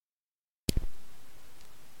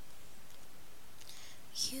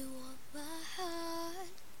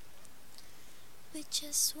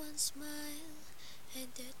Just one smile and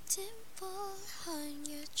the dimple on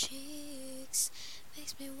your cheeks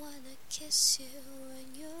makes me wanna kiss you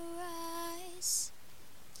in your eyes.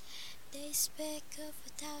 They speak of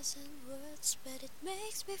 1,000 words, but it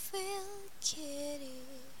makes me feel giddy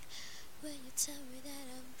when you tell me that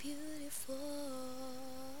I'm beautiful.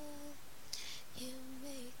 You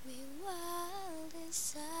make me wild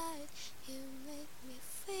inside. You make me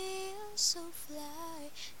feel so fly.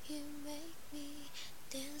 You make me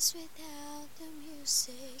dance without the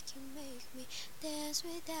music. You make me dance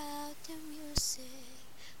without the music.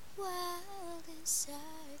 Wild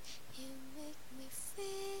inside. You make me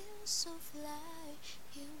feel so fly.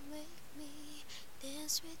 You make me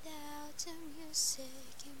dance without the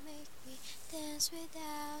music. You make me dance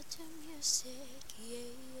without the music.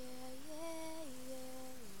 Yeah, yeah, yeah, yeah.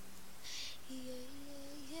 Yeah,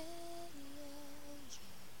 yeah, yeah, yeah,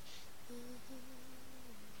 yeah.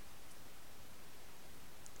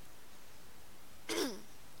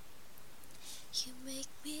 You make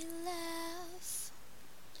me laugh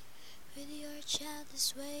with your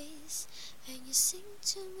childish ways, and you sing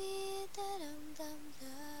to me that I'm dumb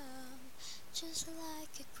dumb, just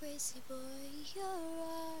like a crazy boy in your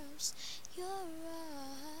arms, your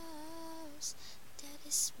arms. That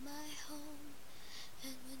is my home,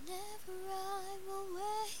 and whenever I'm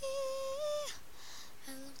away,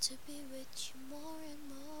 I long to be with you more and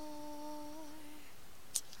more.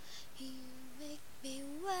 You make me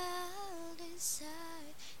wild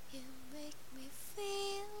inside. You make me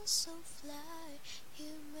feel so fly.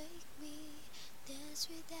 You make me dance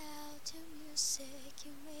without the music.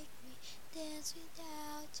 You make me dance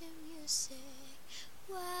without the music.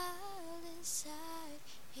 Wild inside.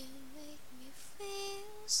 You make me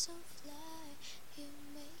feel so fly. You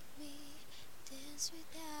make me dance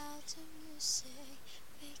without the music.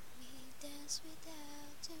 Make me dance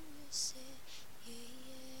without the music. Yeah,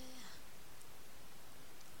 yeah.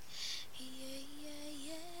 Yeah, yeah,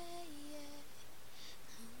 yeah, yeah.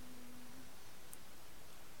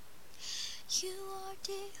 You are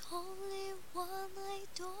the only one I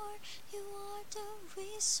adore. You are the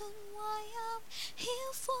reason why I'm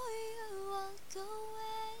here for you. I'll go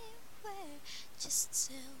anywhere. Just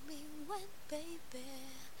tell me when, baby.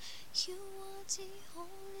 You are the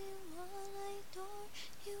only one I adore.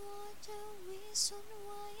 You are the reason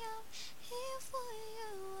why I'm here for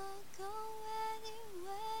you. I'll go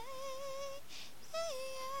anywhere.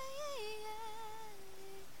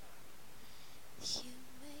 You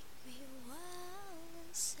make me wild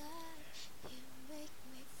inside. You make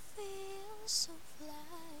me feel so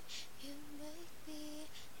fly. You make me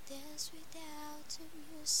dance without the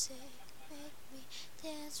music. Make me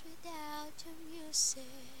dance without the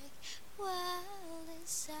music. Wild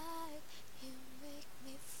inside. You make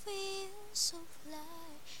me feel so fly.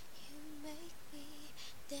 You make me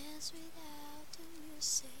dance without the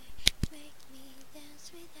music. Make me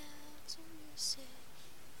dance without the music.